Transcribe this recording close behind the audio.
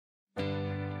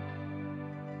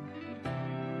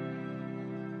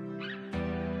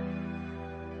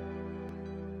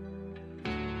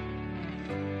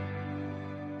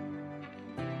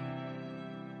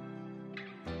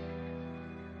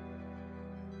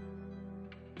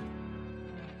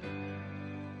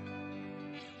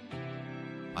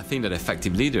I think that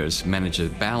effective leaders manage a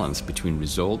balance between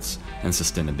results and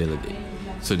sustainability.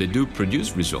 So they do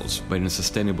produce results, but in a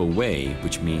sustainable way,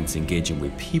 which means engaging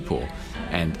with people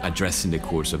and addressing the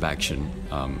course of action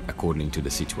according to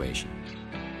the situation.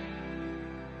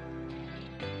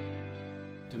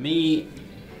 To me,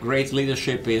 great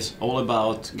leadership is all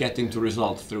about getting to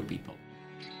results through people.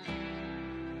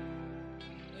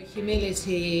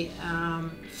 Humility,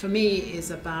 for me,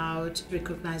 is about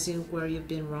recognizing where you've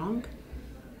been wrong,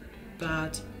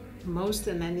 but most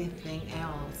than anything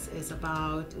else is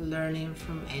about learning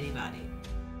from anybody.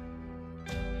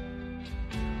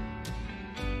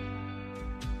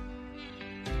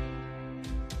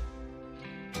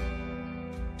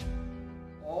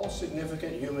 All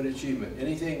significant human achievement,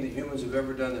 anything that humans have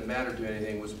ever done that mattered to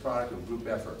anything, was a product of group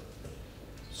effort.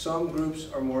 Some groups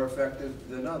are more effective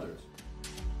than others.